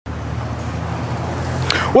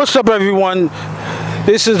What's up, everyone?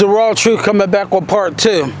 This is the Raw Truth coming back with part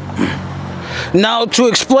 2. Now, to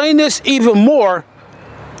explain this even more,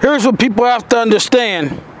 here's what people have to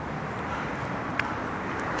understand.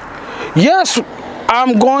 Yes,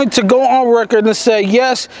 I'm going to go on record and say,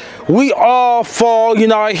 yes, we all fall. You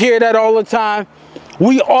know, I hear that all the time.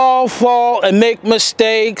 We all fall and make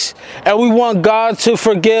mistakes, and we want God to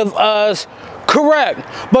forgive us. Correct.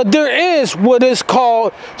 But there is what is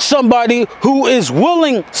called somebody who is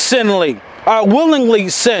willingly sin.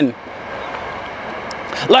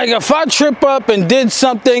 Like if I trip up and did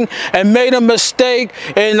something and made a mistake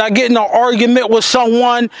and I get in an argument with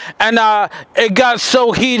someone and it got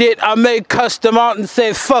so heated, I may cuss them out and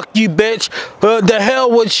say, fuck you, bitch, the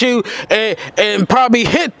hell with you, and probably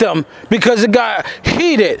hit them because it got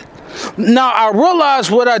heated. Now, I realized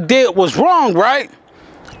what I did was wrong, right?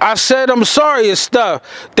 I said I'm sorry and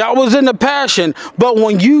stuff. That was in the passion. But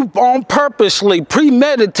when you on purposely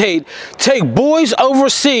premeditate, take boys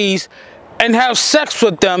overseas and have sex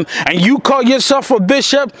with them, and you call yourself a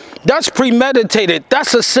bishop, that's premeditated.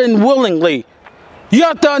 That's a sin willingly. You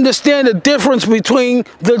have to understand the difference between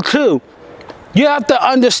the two. You have to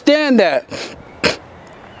understand that.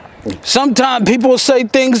 Sometimes people say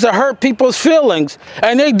things that hurt people's feelings,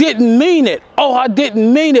 and they didn't mean it. Oh, I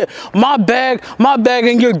didn't mean it. My bad,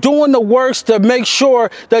 and you're doing the works to make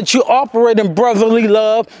sure that you operate in brotherly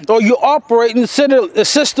love or you operate in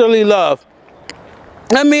sisterly love.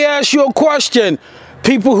 Let me ask you a question.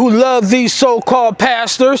 People who love these so-called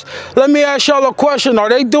pastors, let me ask y'all a question. Are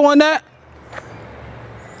they doing that?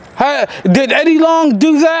 Did Eddie Long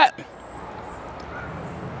do that?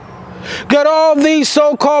 Got all these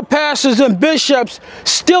so-called pastors and bishops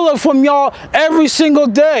stealing from y'all every single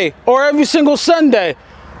day or every single Sunday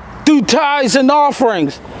through tithes and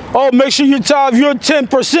offerings. Oh, make sure you tithe your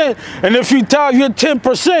 10%. And if you tithe your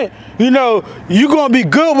 10%, you know, you're going to be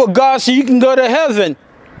good with God so you can go to heaven.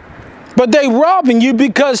 But they robbing you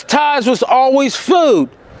because tithes was always food.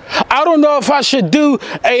 I don't know if I should do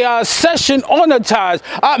a session on the tithes.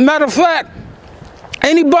 Matter of fact,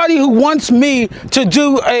 anybody who wants me to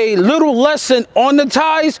do a little lesson on the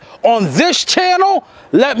tithes on this channel,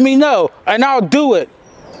 let me know, and I'll do it.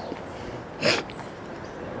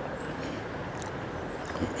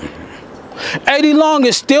 Eddie Long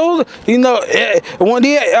is still, you know, when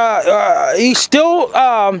he's still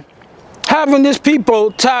having his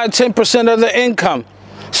people tithe 10% of their income.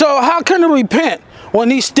 So how can he repent when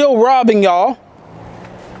he's still robbing y'all?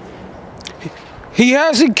 He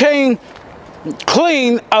hasn't came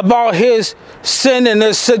clean about his sin in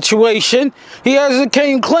this situation. He hasn't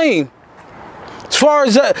came clean. As far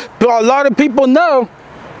as that, a lot of people know,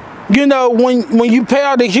 you know, when you pay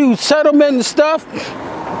out a huge settlement and stuff,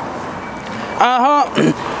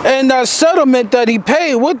 and the settlement that he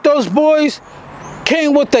paid with those boys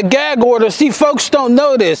came with the gag order. See, folks don't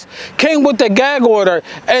know this. Came with the gag order,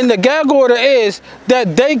 and the gag order is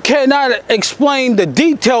that they cannot explain the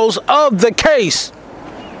details of the case.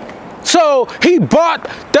 So he bought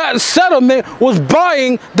that settlement, was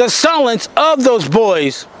buying the silence of those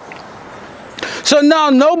boys. So now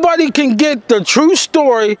nobody can get the true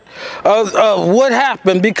story of what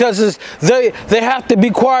happened because they have to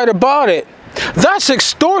be quiet about it. That's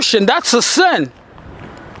extortion. That's a sin.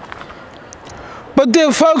 But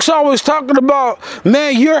then folks always talking about,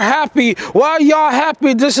 man, you're happy. Why are y'all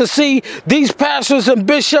happy just to see these pastors and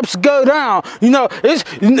bishops go down? You know,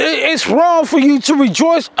 it's wrong for you to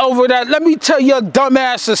rejoice over that. Let me tell your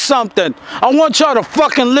dumbasses something. I want y'all to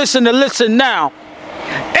fucking listen now.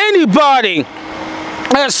 Anybody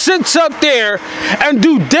that sits up there and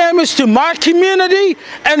do damage to my community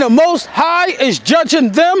and the Most High is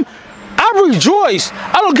judging them, I rejoice.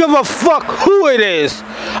 I don't give a fuck who it is.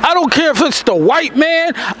 I don't care if it's the white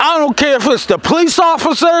man. I don't care if it's the police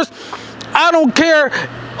officers. I don't care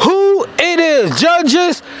who it is.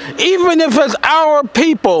 Judges, even if it's our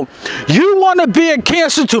people. You want to be a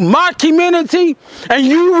cancer to my community and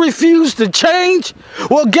you refuse to change?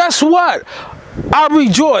 Well, guess what? I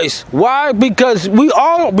rejoice. Why? Because we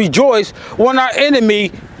all rejoice when our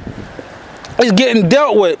enemy is getting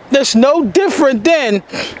dealt with. It's no different than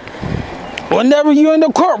whenever you're in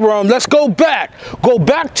the courtroom. Let's go back. Go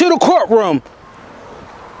back to the courtroom.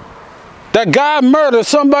 That guy murdered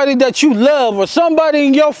somebody that you love or somebody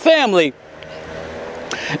in your family.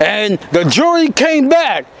 And the jury came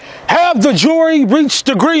back. Have the jury reached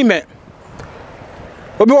agreement?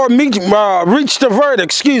 Or reached the verdict,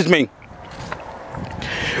 excuse me.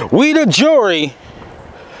 We, the jury,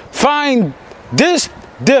 find this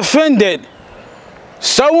defendant,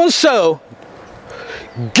 so-and-so,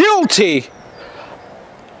 guilty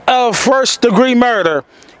of first-degree murder,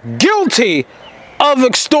 guilty of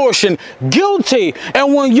extortion. Guilty.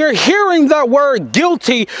 And when you're hearing that word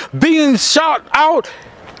guilty being shot out,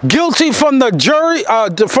 guilty from the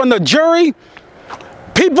jury,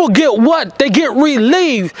 people get what? They get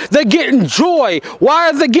relieved. They get joy. Why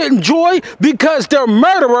are they getting joy? Because their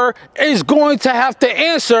murderer is going to have to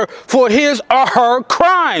answer for his or her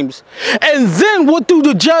crimes. And then what do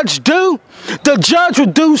the judge do? The judge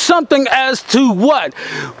would do something as to what?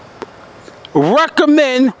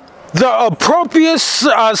 Recommend the appropriate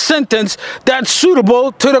sentence that's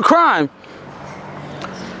suitable to the crime.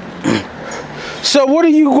 So what are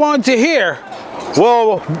you going to hear?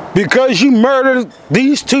 Well, because you murdered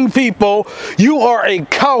these two people, you are a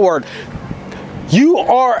coward. You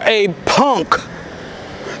are a punk.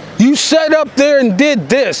 You sat up there and did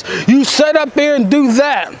this. You sat up there and do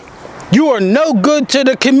that. You are no good to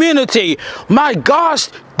the community. My gosh,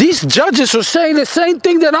 these judges are saying the same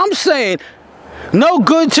thing that I'm saying. No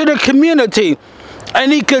good to the community.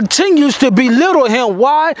 And he continues to belittle him.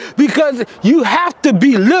 Why? Because you have to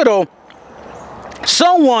belittle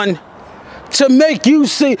someone to make you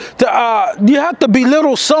see. You have to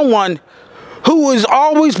belittle someone who is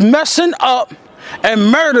always messing up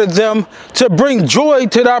and murder them to bring joy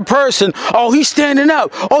to that person. Oh, he's standing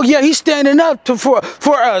up. Oh, yeah, he's standing up for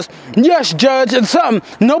us. Yes, judge, and something.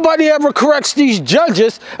 Nobody ever corrects these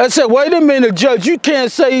judges and say, wait a minute, judge, you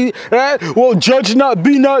can't say that. Well, judge not,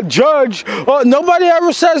 be not judge. Nobody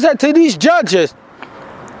ever says that to these judges.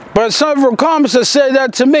 But some of your comments have said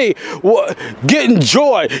that to me. Well, getting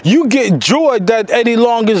joy. You get joy that Eddie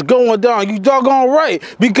Long is going down. You doggone right.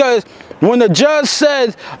 Because when the judge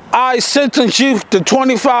says, I sentence you to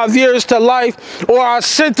 25 years to life, or I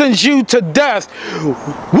sentence you to death,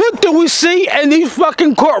 what do we see in these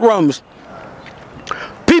fucking courtrooms?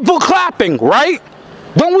 People clapping, right?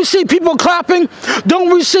 Don't we see people clapping?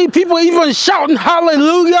 Don't we see people even shouting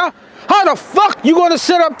hallelujah? How the fuck you gonna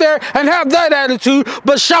sit up there and have that attitude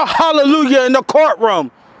but shout hallelujah in the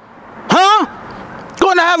courtroom? Huh?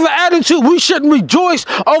 Gonna have an attitude we shouldn't rejoice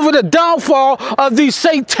over the downfall of these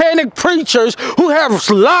satanic preachers who have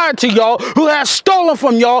lied to y'all, who have stolen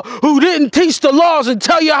from y'all, who didn't teach the laws and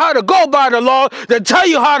tell you how to go by the law, that tell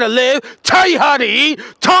you how to live, tell you how to eat,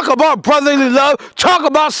 talk about brotherly love, talk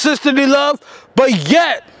about sisterly love, but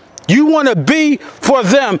yet you want to be for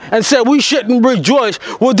them and say we shouldn't rejoice.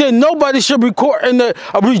 Well, then nobody should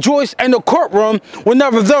rejoice in the courtroom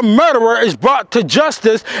whenever the murderer is brought to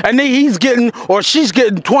justice and he's getting or she's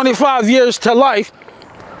getting 25 years to life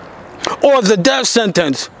or the death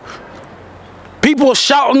sentence. People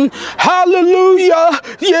shouting, hallelujah,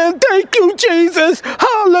 yeah, thank you, Jesus,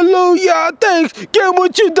 hallelujah, thanks, get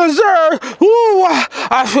what you deserve. Ooh,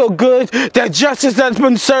 I feel good that justice has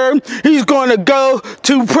been served. He's going to go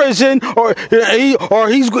to prison or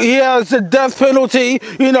he has a death penalty.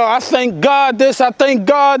 You know, I thank God this, I thank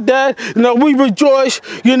God that. You know, we rejoice,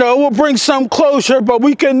 you know, we'll bring some closure, but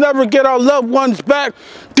we can never get our loved ones back.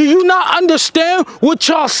 Do you not understand what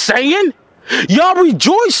y'all saying? Y'all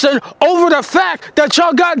rejoicing over the fact that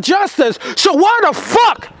y'all got justice. So why the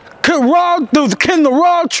fuck can the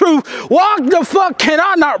raw truth, why the fuck can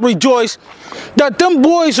I not rejoice that them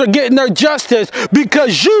boys are getting their justice?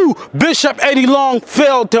 Because you, Bishop Eddie Long,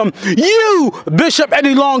 failed them. You, Bishop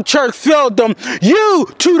Eddie Long Church, failed them. You,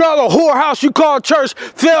 $2 whorehouse you call church,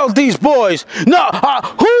 failed these boys. No,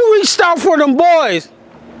 who reached out for them boys?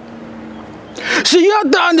 So you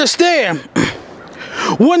have to understand,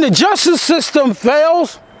 when the justice system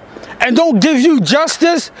fails and don't give you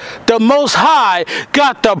justice, the Most High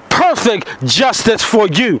got the perfect justice for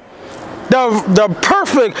you. The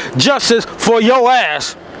perfect justice for your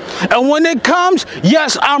ass. And when it comes,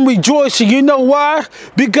 yes, I'm rejoicing. You know why?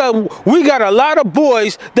 Because we got a lot of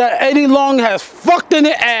boys that Eddie Long has fucked in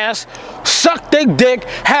the ass, sucked their dick,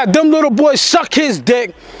 had them little boys suck his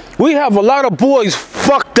dick. We have a lot of boys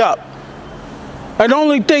fucked up. And the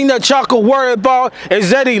only thing that y'all can worry about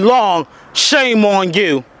is Eddie Long. Shame on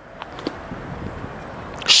you.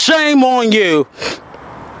 Shame on you.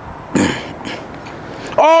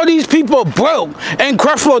 All these people broke in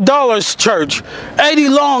Creflo Dollar's church, Eddie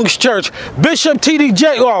Long's church, Bishop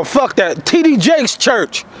TDJ, oh fuck that, TD Jake's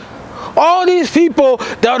church. All these people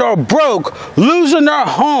that are broke, losing their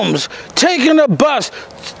homes, taking a bus,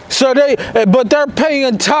 but they're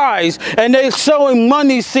paying tithes and they're sowing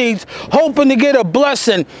money seeds, hoping to get a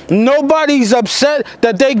blessing. Nobody's upset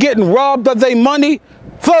that they getting robbed of their money.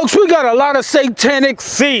 Folks, we got a lot of satanic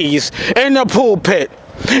thieves in the pulpit.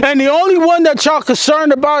 And the only one that y'all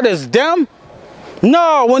concerned about is them?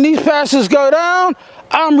 No, when these pastors go down,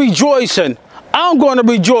 I'm rejoicing. I'm going to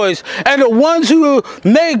rejoice. And the ones who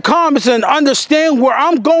made comments and understand where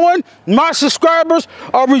I'm going, my subscribers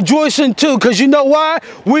are rejoicing too. Because you know why?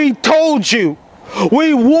 We told you.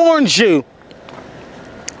 We warned you.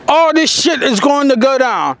 All this shit is going to go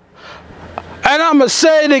down. And I'm going to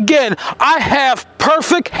say it again. I have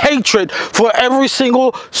perfect hatred for every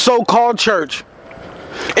single so-called church.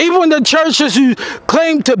 Even the churches who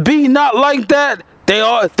claim to be not like that, they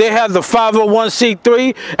have the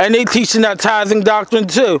 501c3 and they teaching that tithing doctrine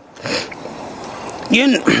too.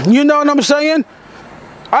 You know what I'm saying?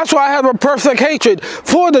 That's why I have a perfect hatred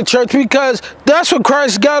for the church, because that's what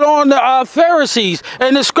Christ got on the Pharisees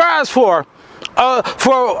and the scribes for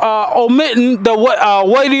omitting the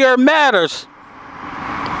weightier matters.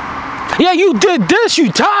 Yeah, you did this.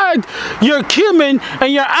 You tithed your cumin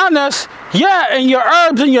and your anise, yeah, and your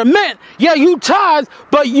herbs and your mint. Yeah, you tithe,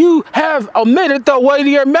 but you have omitted the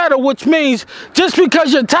weightier matter, which means just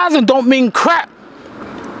because you're tithing don't mean crap.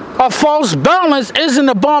 A false balance is an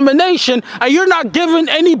abomination, and you're not giving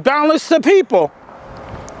any balance to people.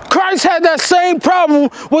 Christ had that same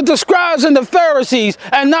problem with the scribes and the Pharisees,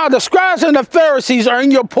 and now the scribes and the Pharisees are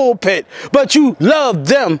in your pulpit, but you love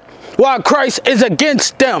them while Christ is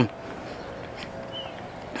against them.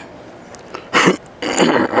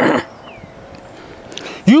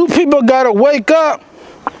 You people gotta wake up.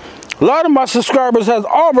 A lot of my subscribers has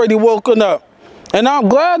already woken up. And I'm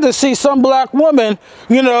glad to see some black women,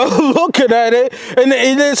 you know, looking at it. And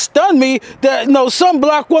it stunned me that, you know, some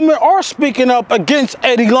black women are speaking up against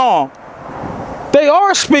Eddie Long. They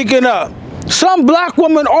are speaking up. Some black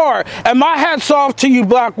women are. And my hat's off to you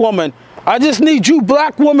black women. I just need you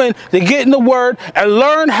black women to get in the word and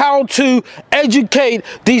learn how to educate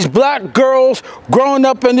these black girls growing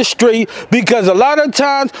up in the street, because a lot of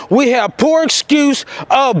times we have poor excuse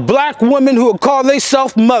of black women who call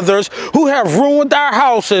themselves mothers, who have ruined our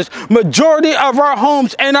houses. Majority of our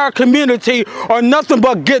homes in our community are nothing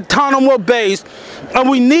but Guantanamo Bays. And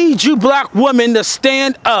we need you black women to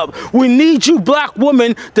stand up. We need you black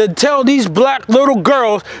women to tell these black little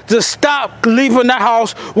girls to stop leaving the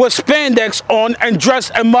house with spandex on and dress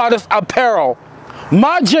in modest apparel.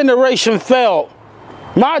 My generation failed.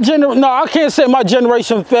 No, I can't say my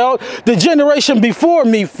generation failed. The generation before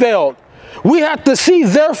me failed. We have to see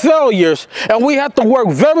their failures, and we have to work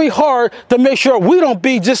very hard to make sure we don't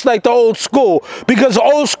be just like the old school, because the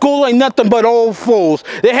old school ain't nothing but old fools.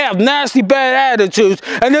 They have nasty, bad attitudes,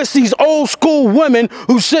 and it's these old school women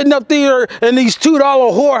who sitting up there in these $2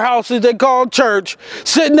 whorehouses they call church,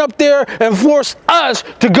 sitting up there and force us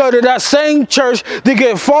to go to that same church to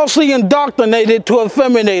get falsely indoctrinated to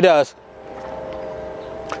effeminate us.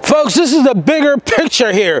 Folks, this is a bigger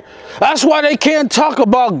picture here. That's why they can't talk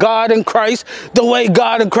about God and Christ the way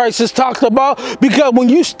God and Christ is talked about. Because when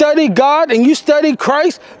you study God and you study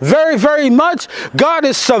Christ very, very much, God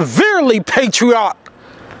is severely patriotic.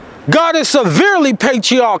 God is severely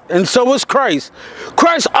patriotic, and so is Christ.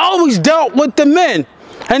 Christ always dealt with the men,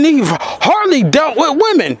 and he hardly dealt with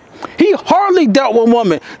women. He hardly dealt with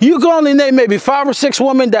women. You can only name maybe 5 or 6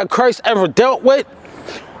 women that Christ ever dealt with.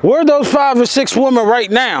 Where are those 5 or 6 women right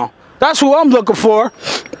now? That's who I'm looking for.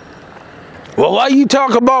 Well, why you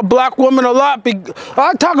talk about black women a lot?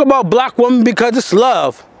 I talk about black women because it's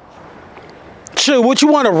love. Shoot, what, you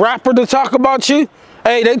want a rapper to talk about you?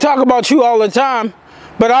 Hey, they talk about you all the time.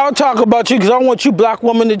 But I'll talk about you because I want you black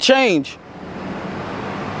women to change.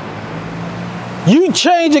 You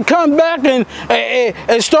change and come back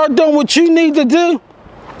and start doing what you need to do.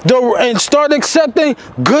 And start accepting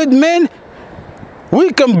good men.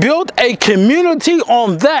 We can build a community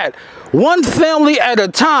on that, one family at a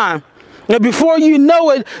time. And before you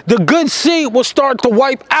know it, the good seed will start to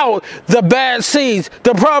wipe out the bad seeds.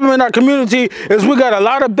 The problem in our community is we got a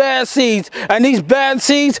lot of bad seeds, and these bad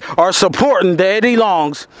seeds are supporting the Eddie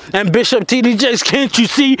Longs and Bishop T.D. Jakes. Can't you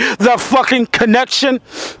see the fucking connection?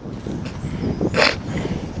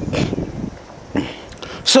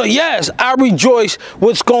 So yes, I rejoice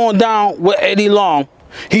what's going down with Eddie Long.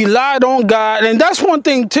 He lied on God, and that's one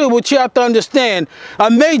thing too, which you have to understand.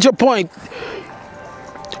 A major point.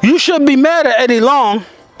 You should be mad at Eddie Long.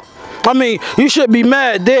 I mean, you should be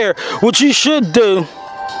mad there. What you should do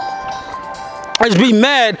is be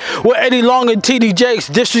mad with Eddie Long and T.D. Jakes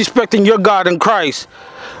disrespecting your God in Christ.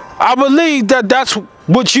 I believe that that's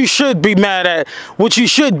what you should be mad at, what you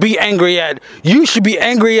should be angry at. You should be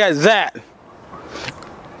angry at that.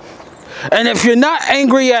 And if you're not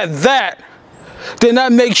angry at that, then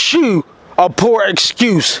that makes you a poor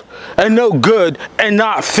excuse and no good and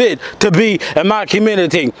not fit to be in my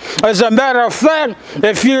community. As a matter of fact,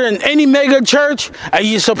 if you're in any mega church and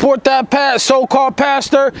you support that so-called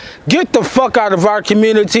pastor, get the fuck out of our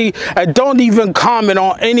community and don't even comment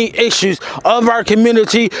on any issues of our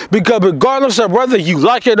community, because regardless of whether you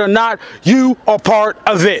like it or not, you are part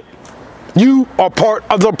of it. You are part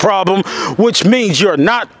of the problem, which means you're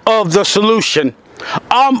not of the solution.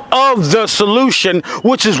 I'm of the solution,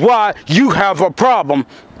 which is why you have a problem.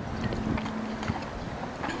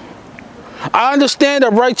 I understand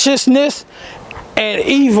that righteousness and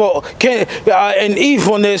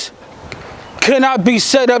evilness cannot be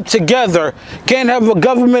set up together. Can't have a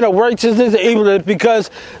government of righteousness and evilness,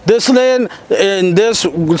 because this land and this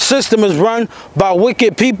system is run by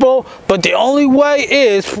wicked people. But the only way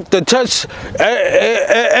is to touch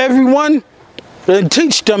everyone and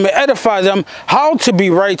teach them and edify them how to be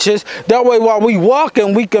righteous. That way, while we walk,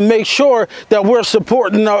 and we can make sure that we're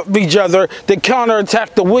supporting each other to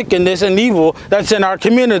counterattack the wickedness and evil that's in our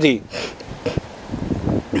community.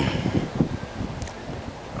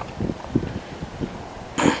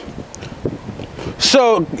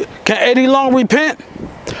 So, can Eddie Long repent?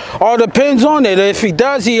 All depends on it. If he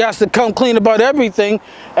does, he has to come clean about everything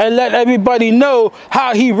and let everybody know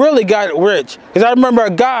how he really got rich. Because I remember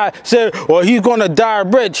a guy said, well, he's going to die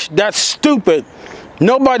rich. That's stupid.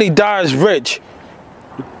 Nobody dies rich.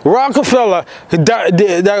 Rockefeller,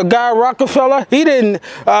 that guy Rockefeller, he didn't,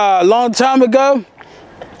 a long time ago,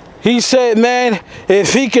 he said, man,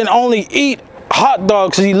 if he can only eat hot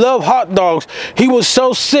dogs, he loved hot dogs, he was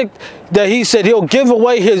so sick that he said he'll give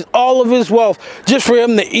away all of his wealth just for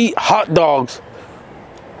him to eat hot dogs.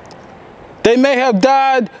 They may have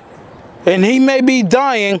died, and he may be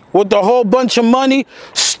dying with a whole bunch of money,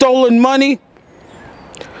 stolen money,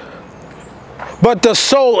 but the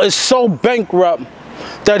soul is so bankrupt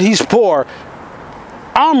that he's poor.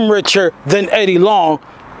 I'm richer than Eddie Long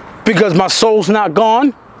because my soul's not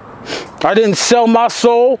gone. I didn't sell my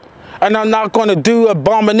soul. And I'm not going to do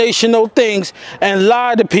abominational things and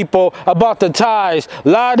lie to people about the tithes,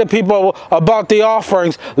 lie to people about the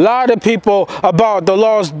offerings, lie to people about the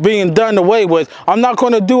laws being done away with. I'm not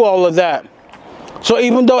going to do all of that. So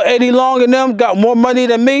even though Eddie Long and them got more money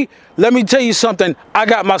than me, let me tell you something. I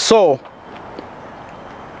got my soul.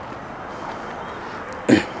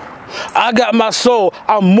 I got my soul.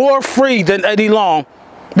 I'm more free than Eddie Long,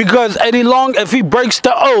 because Eddie Long, if he breaks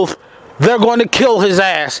the oath, they're going to kill his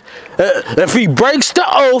ass. If he breaks the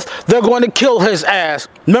oath, they're going to kill his ass.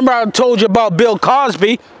 Remember I told you about Bill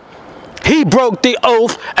Cosby? He broke the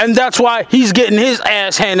oath, and that's why he's getting his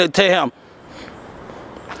ass handed to him.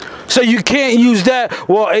 So you can't use that,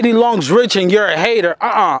 well, Eddie Long's rich and you're a hater.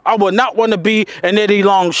 I would not want to be in Eddie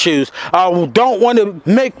Long's shoes. I don't want to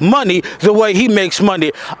make money the way he makes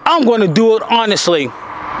money. I'm going to do it honestly.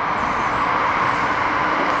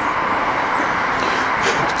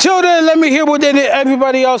 Till then, let me hear what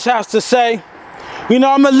everybody else has to say. You know,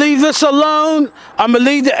 I'm going to leave this alone. I'm going to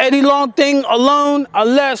leave the Eddie Long thing alone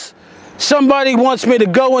unless somebody wants me to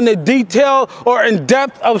go into detail or in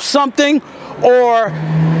depth of something, or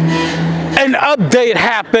an update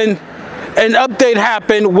happened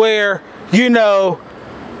where, you know,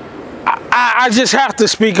 I just have to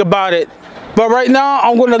speak about it. But right now,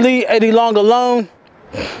 I'm going to leave Eddie Long alone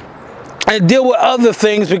and deal with other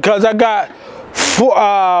things, because I got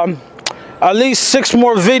at least 6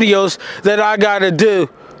 more videos that I gotta do.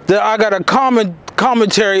 That I got a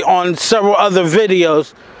commentary on several other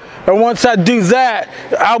videos, and once I do that,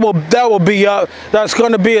 that will be up. That's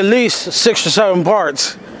going to be at least 6 or 7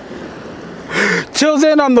 parts. Till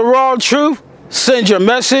then, I'm the raw truth. Send your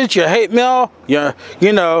message, your hate mail, your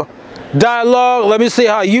dialogue. Let me see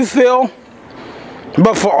how you feel.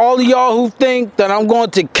 But for all of y'all who think that I'm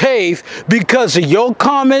going to cave because of your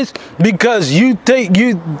comments, because you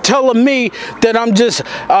telling me that I'm just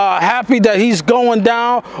happy that he's going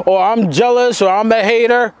down, or I'm jealous, or I'm a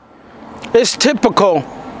hater, it's typical.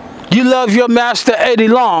 You love your master Eddie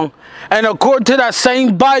Long, and according to that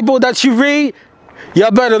same Bible that you read,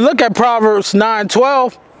 y'all better look at Proverbs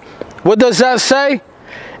 9:12. What does that say?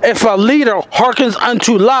 If a leader hearkens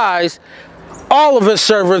unto lies, all of his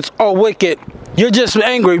servants are wicked. You're just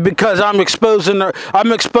angry because I'm exposing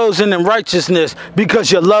in righteousness, because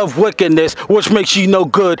you love wickedness, which makes you no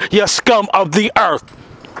good. You're scum of the earth.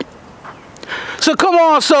 So come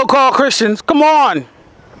on, so-called Christians, come on.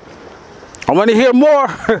 I want to hear more.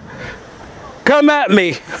 Come at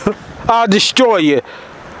me. I'll destroy you.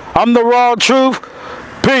 I'm the raw truth.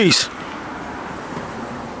 Peace.